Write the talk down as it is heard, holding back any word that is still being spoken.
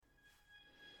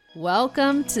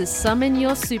Welcome to Summon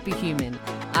Your Superhuman.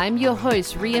 I'm your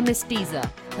host, Ria Mestiza,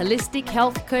 holistic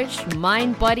health coach,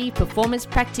 mind-body performance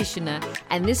practitioner,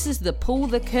 and this is the Pull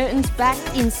the Curtains Back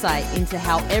insight into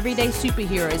how everyday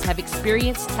superheroes have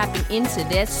experienced tapping into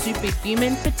their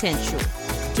superhuman potential.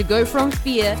 To go from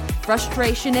fear,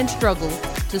 frustration, and struggle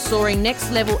to soaring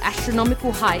next-level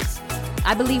astronomical heights,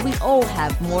 I believe we all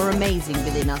have more amazing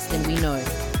within us than we know.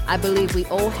 I believe we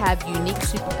all have unique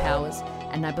superpowers,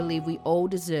 and I believe we all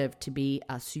deserve to be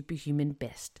our superhuman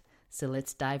best. So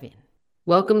let's dive in.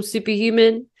 Welcome,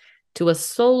 superhuman, to a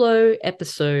solo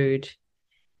episode.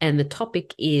 And the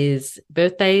topic is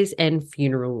birthdays and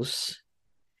funerals.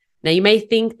 Now, you may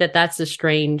think that that's a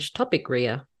strange topic,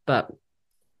 Ria, but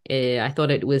I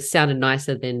thought it sounded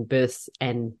nicer than births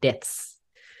and deaths.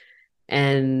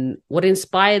 And what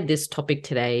inspired this topic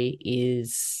today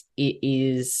is it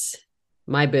is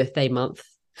my birthday month.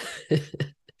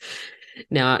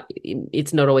 Now,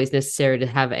 it's not always necessary to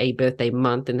have a birthday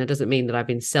month, and that doesn't mean that I've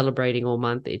been celebrating all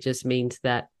month. It just means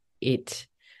that it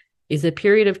is a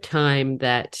period of time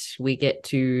that we get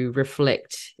to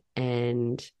reflect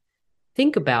and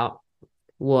think about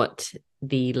what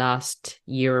the last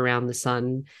year around the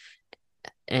sun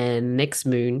and next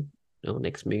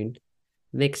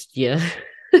year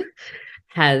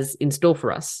has in store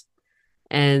for us.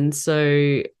 And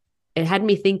so it had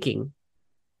me thinking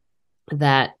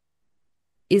that,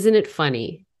 isn't it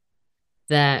funny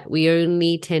that we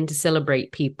only tend to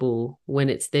celebrate people when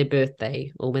it's their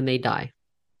birthday or when they die?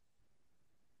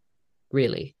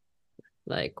 Really.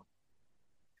 Like,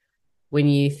 when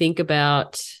you think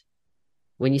about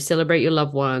when you celebrate your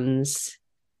loved ones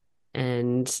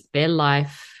and their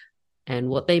life and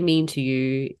what they mean to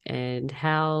you and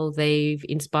how they've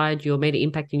inspired you or made an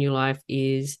impact in your life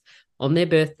is on their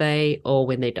birthday or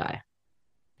when they die.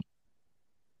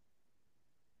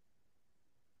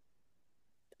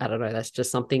 I don't know, that's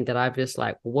just something that I've just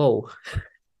like, whoa.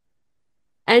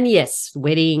 And yes,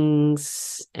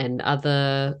 weddings and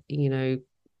other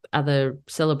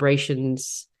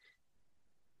celebrations,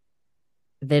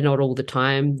 they're not all the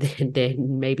time.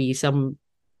 Then maybe some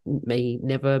may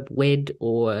never wed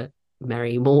or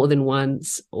marry more than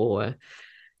once, or,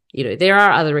 there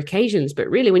are other occasions. But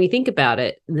really, when you think about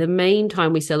it, the main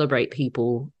time we celebrate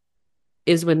people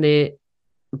is when they're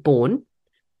born,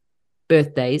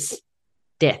 birthdays,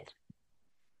 death.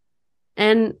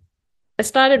 And I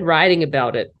started writing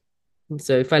about it.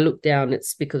 So if I look down,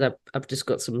 it's because I've just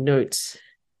got some notes.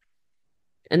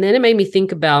 And then it made me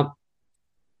think about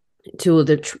two of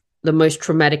the most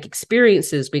traumatic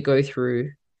experiences we go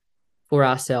through for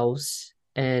ourselves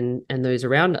and those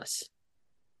around us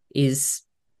is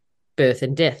birth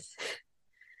and death.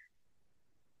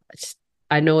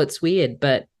 I know it's weird,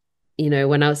 but,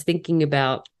 when I was thinking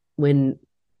about when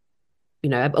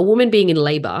a woman being in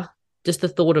labor, just the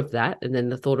thought of that, and then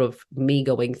the thought of me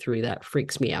going through that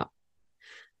freaks me out.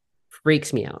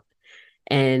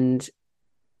 And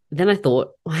then I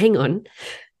thought, well, hang on,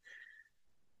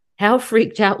 how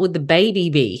freaked out would the baby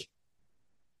be?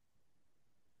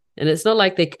 And it's not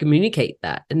like they could communicate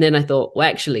that. And then I thought, well,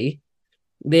 actually,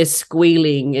 they're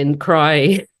squealing and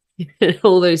crying and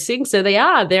all those things. So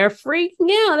they're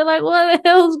freaking out. They're like, what the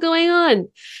hell's going on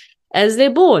as they're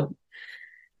born?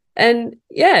 And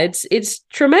yeah, it's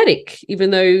traumatic,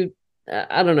 even though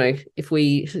I don't know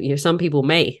if some people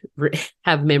may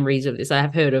have memories of this. I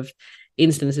have heard of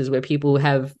instances where people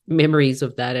have memories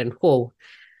of that, and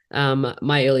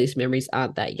my earliest memories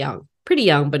aren't that young. Pretty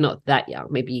young, but not that young.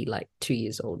 Maybe like 2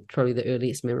 years old, probably the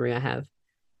earliest memory I have.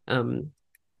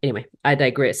 Anyway, I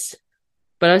digress.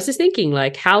 But I was just thinking,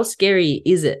 like, how scary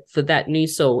is it for that new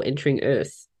soul entering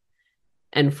Earth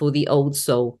and for the old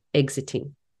soul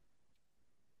exiting?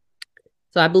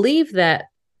 So I believe that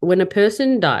when a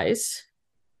person dies,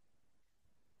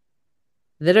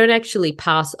 they don't actually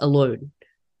pass alone.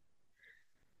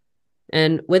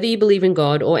 And whether you believe in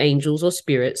God or angels or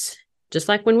spirits, just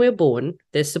like when we're born,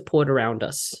 there's support around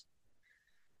us.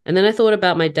 And then I thought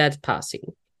about my dad's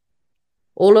passing.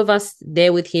 All of us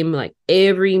there with him, like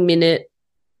every minute,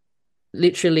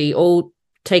 literally all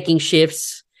taking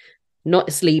shifts,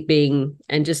 not sleeping,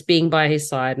 and just being by his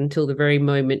side until the very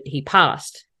moment he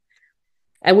passed.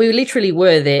 And we literally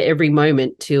were there every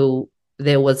moment till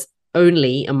there was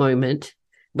only a moment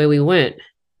where we weren't.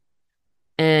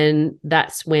 And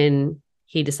that's when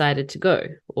he decided to go,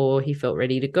 or he felt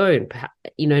ready to go. And perhaps,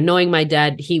 knowing my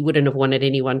dad, he wouldn't have wanted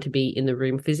anyone to be in the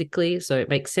room physically, so it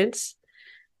makes sense.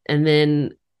 And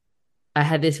then I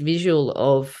had this visual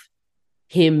of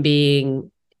him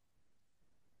being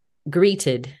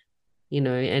greeted,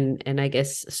 and I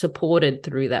guess supported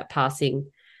through that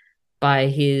passing by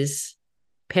his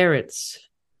parents,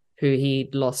 who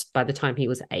he'd lost by the time he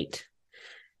was 8,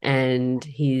 and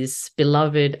his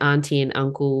beloved auntie and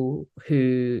uncle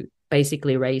who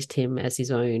basically raised him as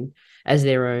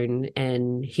their own,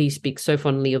 and he speaks so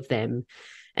fondly of them,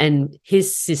 and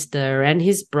his sister and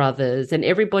his brothers and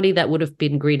everybody that would have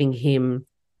been greeting him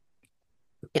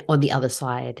on the other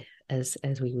side, as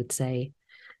we would say,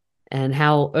 and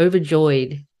how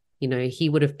overjoyed, he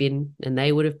would have been and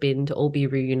they would have been to all be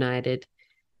reunited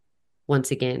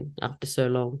once again after so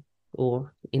long,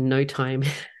 or in no time.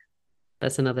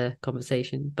 That's another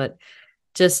conversation. But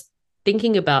just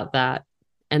thinking about that,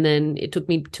 and then it took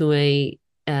me to a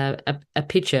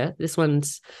picture. This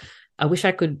one's, I wish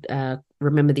I could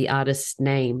remember the artist's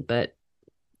name, but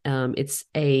it's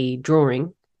a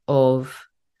drawing of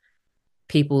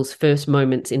people's first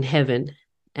moments in heaven,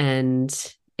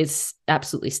 and it's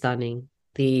absolutely stunning.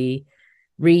 The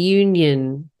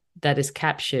reunion that is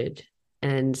captured,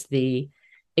 and the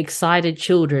excited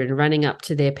children running up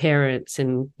to their parents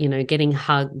and, getting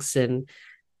hugs, and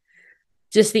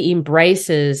just the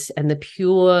embraces and the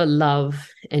pure love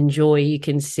and joy you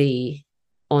can see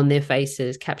on their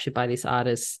faces captured by this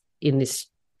artist in this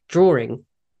drawing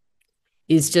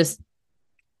is just,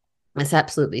 it's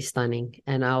absolutely stunning.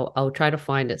 And I'll try to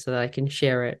find it so that I can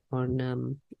share it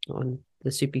on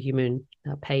the Superhuman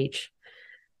page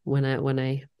when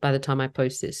I by the time I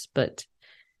post this. But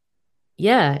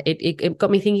yeah, it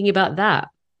got me thinking about that,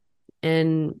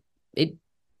 and it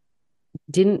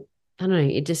didn't, I don't know,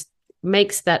 it just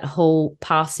makes that whole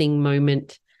passing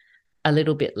moment a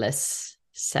little bit less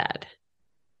sad,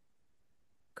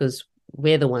 because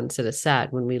we're the ones that are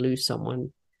sad when we lose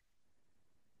someone,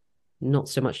 not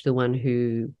so much the one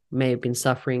who may have been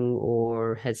suffering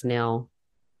or is now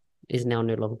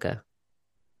no longer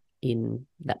in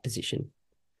that position.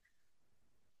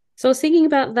 So I was thinking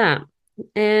about that,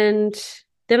 and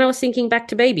then I was thinking back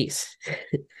to babies.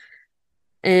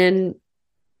 And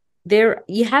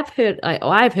you have heard,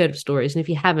 I've heard of stories, and if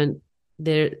you haven't,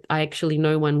 I actually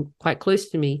know one quite close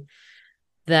to me,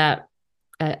 that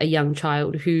a young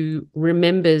child who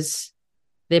remembers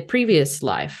their previous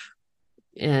life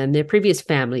and their previous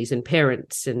families and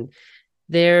parents, and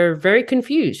they're very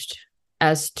confused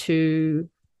as to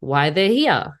why they're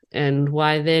here and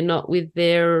why they're not with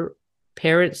their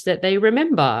parents that they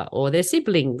remember or their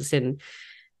siblings, and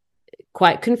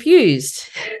quite confused,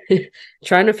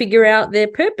 trying to figure out their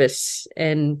purpose.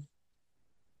 And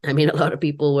I mean, a lot of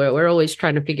people, we're always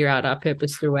trying to figure out our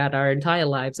purpose throughout our entire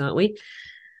lives, aren't we?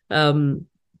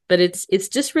 But it's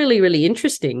just really, really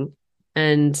interesting.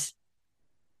 And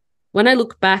when I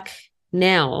look back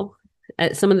now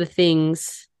at some of the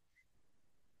things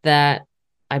that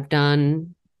I've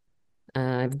done,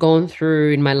 I've gone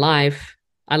through in my life,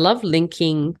 I love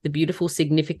linking the beautiful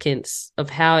significance of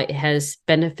how it has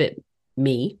benefited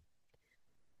me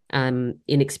in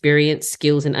experience,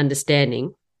 skills, and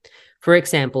understanding. For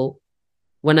example,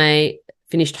 when I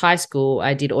finished high school,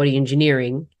 I did audio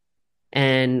engineering,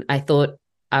 and I thought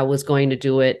I was going to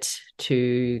do it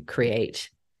to create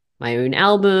my own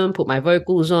album, put my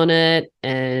vocals on it,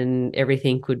 and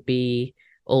everything could be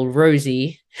all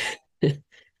rosy.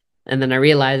 And then I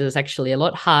realized it was actually a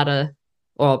lot harder,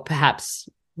 or perhaps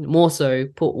more so,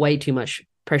 put way too much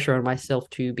pressure on myself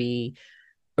to be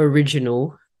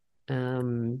original,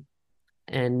 and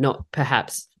not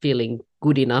perhaps feeling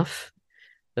good enough,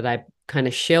 that I kind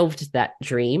of shelved that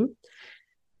dream.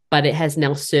 But it has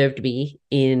now served me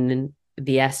in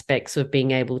the aspects of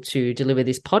being able to deliver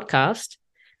this podcast,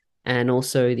 and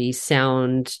also these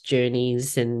sound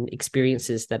journeys and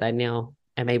experiences that I now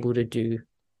am able to do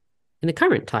in the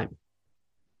current time.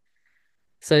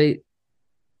 So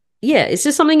yeah, it's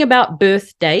just something about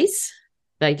birthdays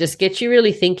that just gets you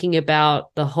really thinking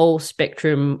about the whole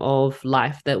spectrum of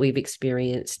life that we've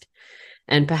experienced,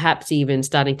 and perhaps even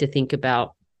starting to think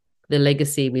about the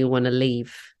legacy we want to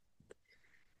leave.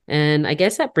 And I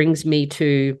guess that brings me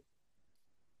to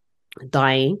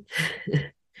dying.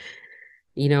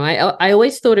 I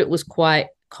always thought it was quite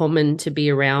common to be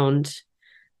around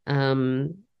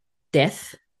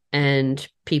death and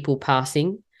people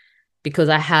passing, because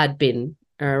I had been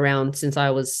around since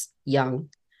I was young,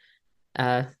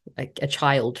 like a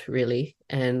child, really.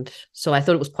 And so I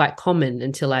thought it was quite common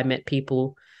until I met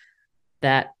people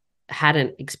that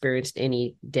hadn't experienced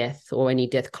any death, or any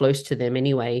death close to them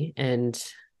anyway. And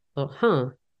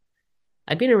thought,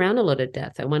 I've been around a lot of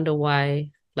death. I wonder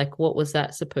why, like, what was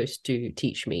that supposed to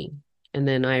teach me? And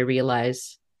then I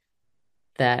realized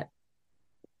that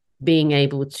being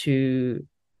able to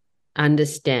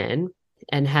understand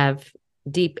and have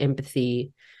deep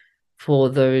empathy for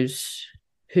those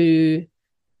who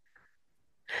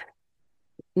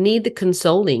need the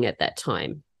consoling at that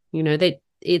time,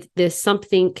 there's some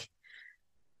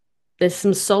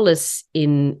solace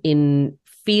in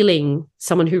feeling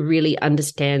someone who really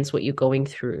understands what you're going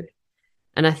through.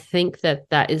 And I think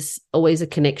that is always a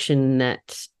connection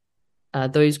that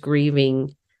those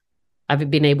grieving I've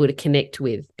been able to connect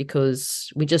with,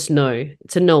 because we just know,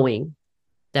 it's a knowing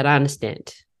that I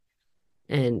understand.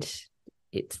 And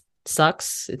it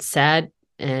sucks, it's sad,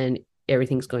 and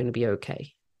everything's going to be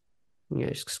okay.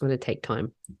 It's just going to take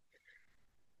time.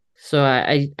 So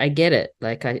I get it.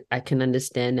 Like I can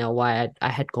understand now why I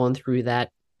had gone through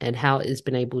that, and how it's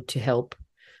been able to help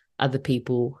other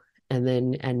people.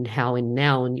 And how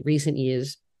now in recent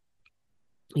years,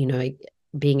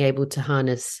 being able to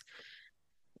harness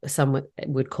some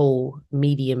would call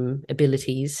medium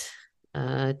abilities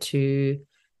to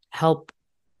help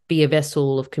be a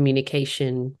vessel of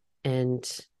communication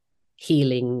and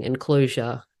healing and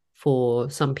closure for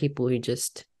some people who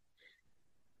just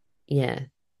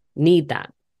need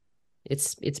that.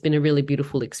 It's been a really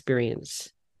beautiful experience.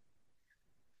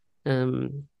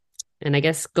 And I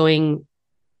guess going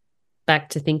back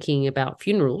to thinking about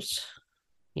funerals,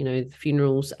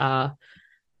 funerals are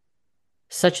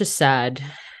such a sad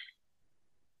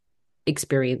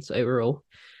experience overall.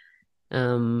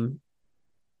 And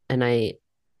I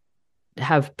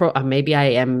have maybe I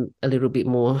am a little bit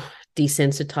more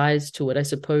desensitized to it, I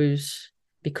suppose,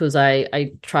 because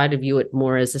I try to view it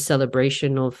more as a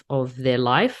celebration of their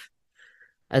life,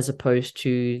 as opposed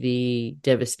to the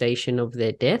devastation of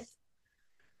their death.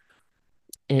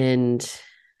 And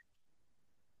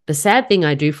the sad thing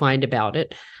I do find about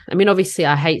it, I mean, obviously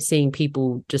I hate seeing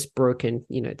people just broken,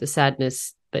 the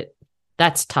sadness, but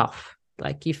that's tough.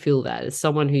 Like, you feel that as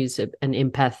someone who's an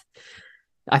empath,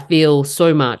 I feel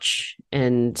so much.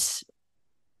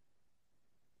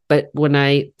 But when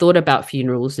I thought about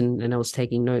funerals and I was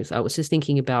taking notes, I was just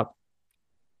thinking about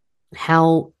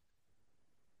how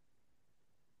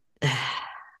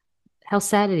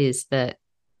sad it is that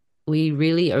we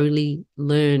really only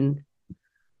learn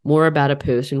more about a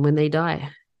person when they die.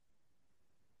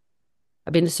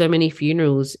 I've been to so many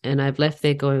funerals and I've left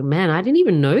there going, man, I didn't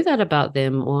even know that about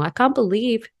them, or I can't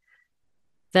believe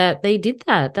that they did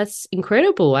that. That's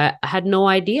incredible. I had no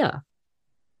idea.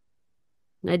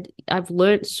 I've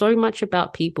learned so much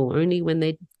about people only when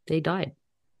they died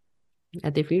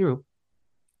at their funeral.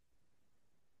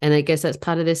 And I guess that's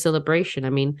part of their celebration. I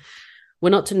mean,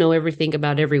 we're not to know everything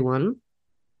about everyone,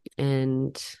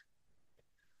 and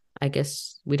I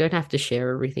guess we don't have to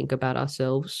share everything about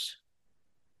ourselves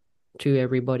to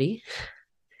everybody.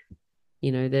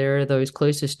 There are those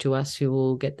closest to us who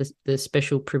will get the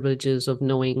special privileges of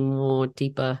knowing more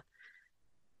deeper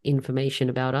information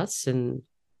about us and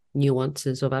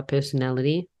nuances of our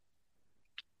personality.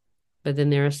 But then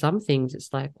there are some things,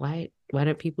 it's like, why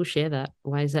don't people share that?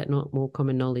 Why is that not more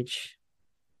common knowledge?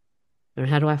 Or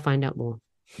how do I find out more?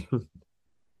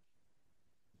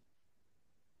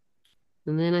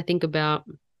 And then I think about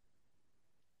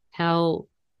how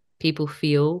people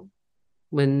feel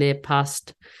when their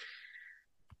past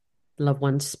loved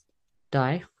ones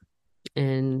die.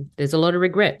 And there's a lot of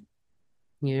regret.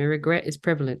 Regret is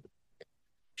prevalent.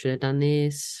 Should have done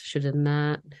this, should have done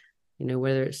that.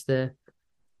 Whether it's the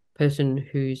person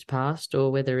who's passed,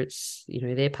 or whether it's,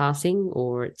 their passing,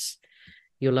 or it's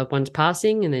your loved one's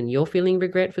passing, and then you're feeling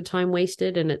regret for time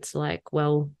wasted. And it's like,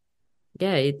 well,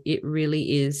 yeah, it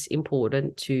really is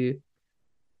important to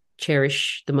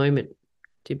cherish the moment,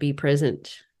 to be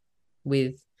present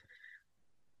with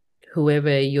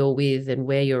whoever you're with and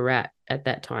where you're at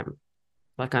that time.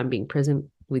 Like, I'm being present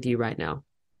with you right now.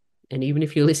 And even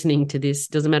if you're listening to this,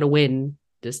 doesn't matter when,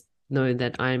 just know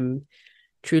that I'm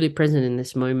truly present in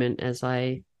this moment as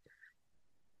I,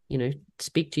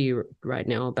 speak to you right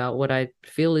now about what I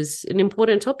feel is an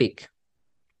important topic.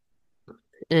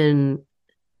 And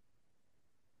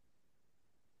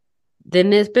then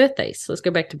there's birthdays. Let's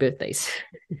go back to birthdays.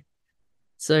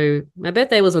 So my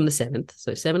birthday was on the 7th.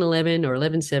 So 7/11 or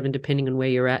 11/7, depending on where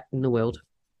you're at in the world.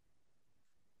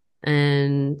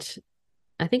 And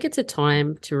I think it's a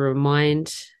time to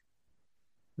remind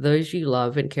those you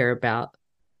love and care about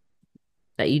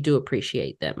that you do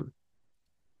appreciate them.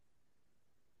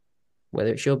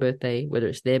 Whether it's your birthday, whether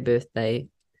it's their birthday.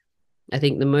 I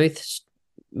think the most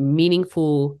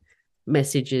meaningful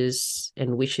messages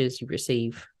and wishes you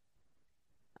receive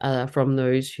are from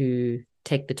those who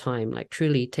take the time, like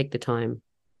truly take the time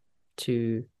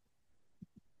to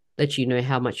let you know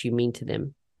how much you mean to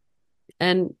them.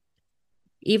 And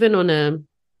even on a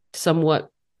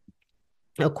somewhat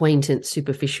acquaintance,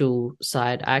 superficial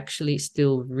side, I actually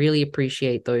still really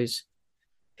appreciate those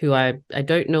who I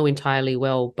don't know entirely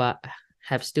well, but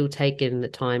have still taken the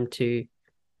time to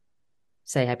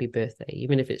say happy birthday,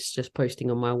 even if it's just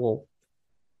posting on my wall.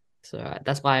 So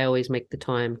that's why I always make the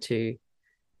time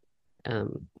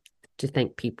um, to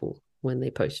thank people when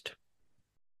they post.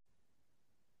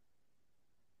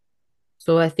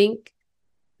 So I think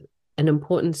an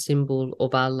important symbol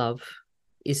of our love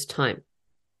is time.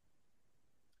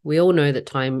 We all know that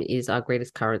time is our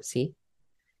greatest currency.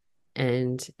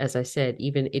 And as I said,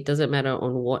 even it doesn't matter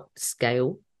on what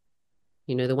scale,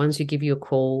 the ones who give you a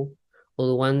call or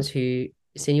the ones who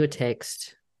send you a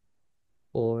text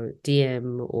or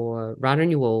DM or write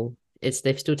on your wall,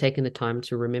 they've still taken the time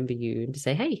to remember you and to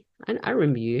say, hey, I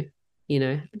remember you,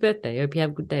 happy birthday. I hope you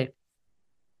have a good day.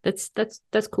 That's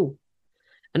cool.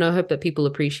 And I hope that people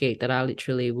appreciate that I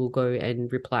literally will go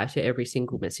and reply to every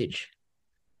single message.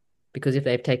 Because if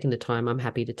they've taken the time, I'm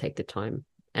happy to take the time.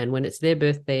 And when it's their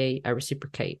birthday, I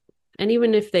reciprocate. And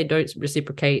even if they don't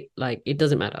reciprocate, like, it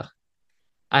doesn't matter.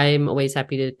 I'm always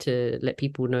happy to let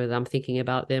people know that I'm thinking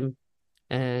about them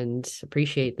and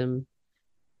appreciate them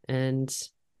and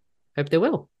hope they're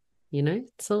well.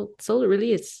 It's all it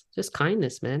really is. Just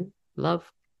kindness, man. Love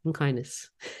and kindness.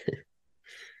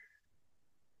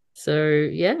 So,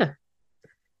 yeah.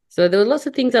 So there were lots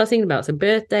of things I was thinking about. So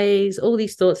birthdays, all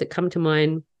these thoughts that come to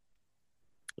mind.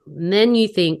 And then you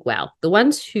think, wow, the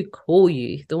ones who call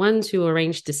you, the ones who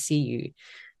arrange to see you,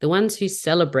 the ones who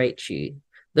celebrate you,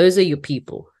 those are your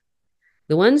people.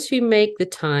 The ones who make the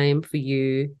time for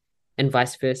you and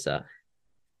vice versa.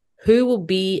 Who will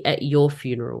be at your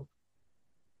funeral?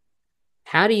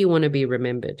 How do you want to be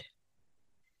remembered?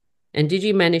 And did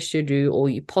you manage to do all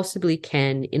you possibly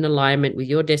can in alignment with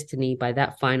your destiny by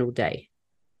that final day?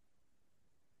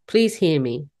 Please hear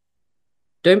me.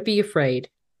 Don't be afraid.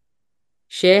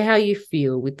 Share how you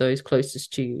feel with those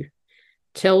closest to you.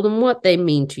 Tell them what they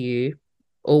mean to you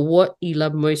or what you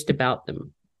love most about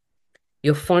them.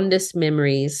 Your fondest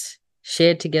memories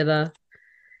shared together,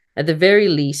 at the very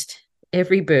least,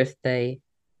 every birthday.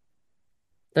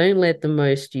 Don't let the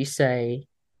most you say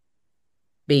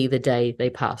be the day they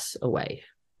pass away.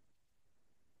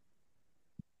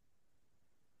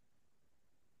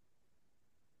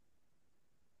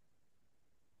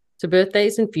 So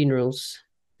birthdays and funerals,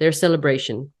 they're a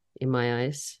celebration in my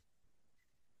eyes,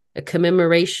 a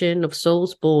commemoration of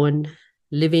souls born,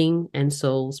 living, and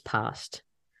souls past.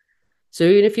 So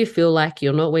even if you feel like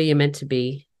you're not where you're meant to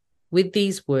be, with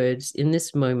these words in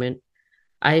this moment,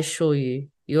 I assure you,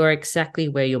 you are exactly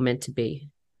where you're meant to be.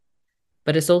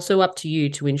 But it's also up to you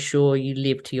to ensure you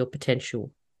live to your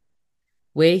potential.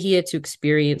 We're here to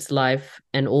experience life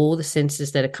and all the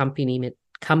senses that accompany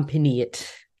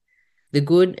it, the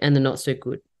good and the not so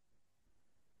good.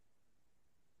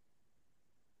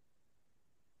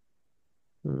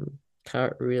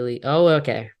 Can't really. Oh,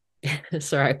 okay.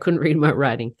 Sorry, I couldn't read my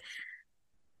writing.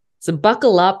 So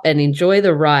buckle up and enjoy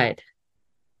the ride.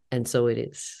 And so it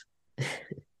is.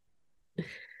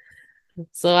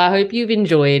 So I hope you've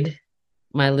enjoyed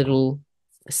my little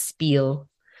spiel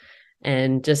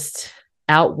and just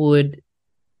outward,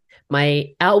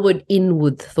 my outward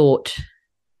inward thought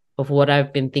of what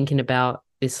I've been thinking about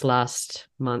this last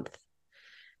month.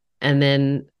 And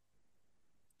then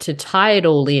to tie it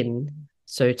all in,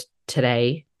 so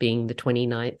today being the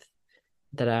 29th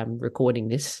that I'm recording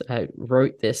this, I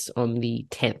wrote this on the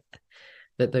 10th,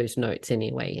 that those notes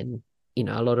anyway. And,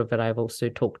 a lot of it I've also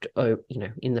talked,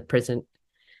 in the present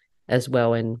as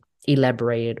well and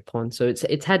elaborated upon. So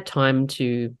it's had time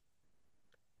to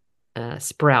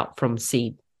sprout from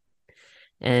seed.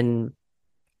 And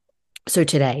so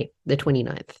today, the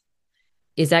 29th,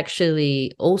 is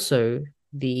actually also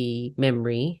the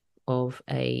memory of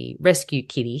a rescue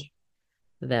kitty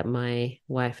that my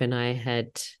wife and I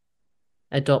had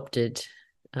adopted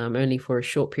only for a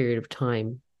short period of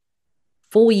time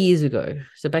 4 years ago.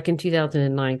 So back in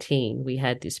 2019, we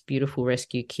had this beautiful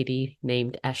rescue kitty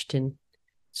named Ashton,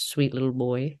 sweet little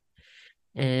boy.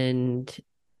 And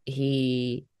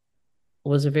he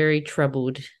was a very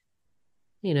troubled,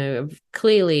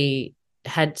 clearly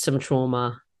had some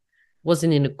trauma,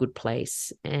 wasn't in a good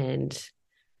place. And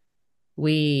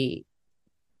we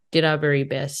did our very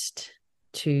best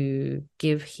to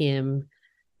give him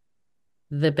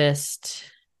the best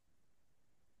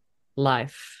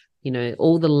life,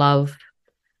 all the love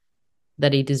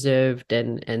that he deserved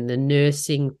and the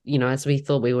nursing, as we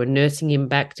thought we were nursing him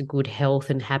back to good health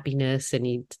and happiness, and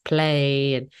he'd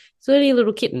play, and it's only a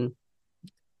little kitten.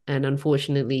 And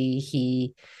unfortunately,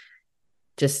 he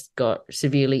just got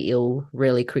severely ill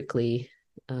really quickly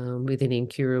with an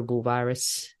incurable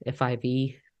virus,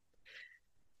 FIV,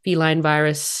 feline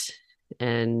virus,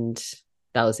 and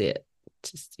that was it.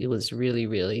 It was really,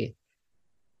 really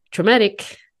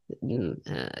traumatic,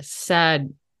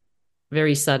 sad,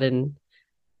 very sudden.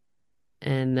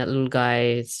 And that little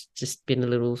guy has just been a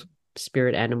little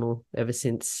spirit animal ever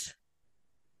since.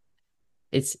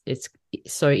 It's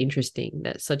so interesting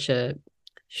that such a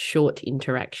short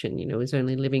interaction, is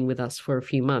only living with us for a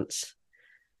few months,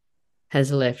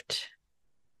 has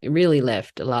really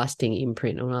left a lasting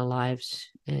imprint on our lives.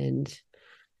 And we've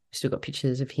still got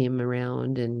pictures of him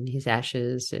around and his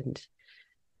ashes. And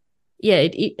yeah,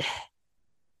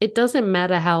 it doesn't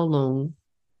matter how long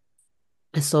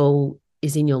a soul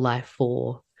is in your life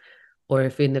for, or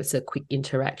if it's a quick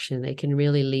interaction, they can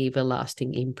really leave a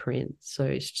lasting imprint. So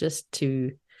it's just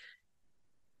a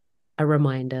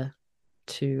reminder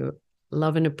to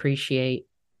love and appreciate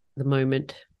the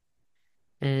moment,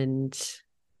 and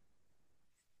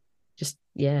just,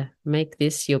 make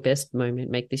this your best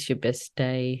moment, make this your best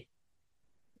day,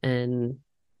 and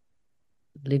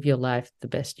live your life the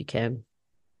best you can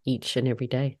each and every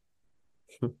day.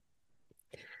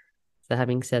 So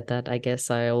having said that, I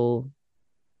guess I'll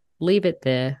leave it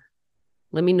there.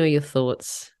 Let me know your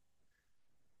thoughts.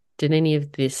 Did any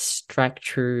of this strike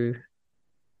true?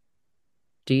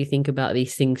 Do you think about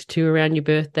these things too around your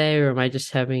birthday, or am I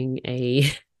just having a...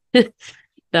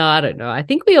 No, I don't know. I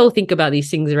think we all think about these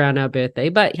things around our birthday,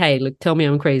 but hey, look, tell me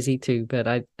I'm crazy too. But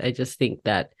I just think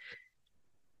that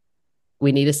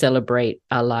we need to celebrate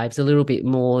our lives a little bit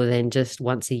more than just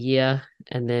once a year,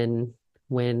 and then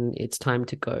when it's time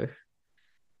to go.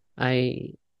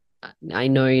 I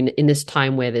know in this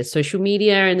time where there's social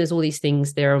media and there's all these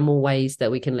things, there are more ways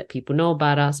that we can let people know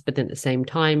about us, but then at the same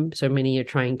time, so many are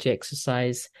trying to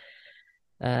exercise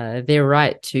their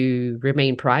right to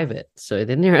remain private. So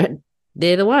then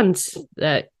they're the ones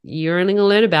that you're only going to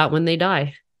learn about when they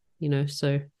die,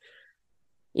 so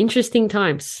interesting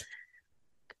times.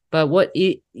 But what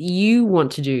you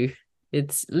want to do,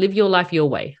 it's live your life your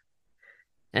way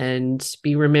and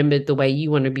be remembered the way you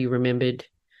want to be remembered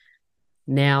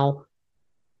now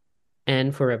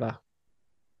and forever.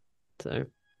 So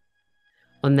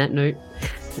on that note,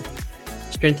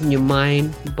 strengthen your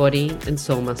mind, body, and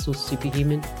soul muscles,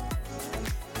 superhuman,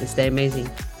 and stay amazing.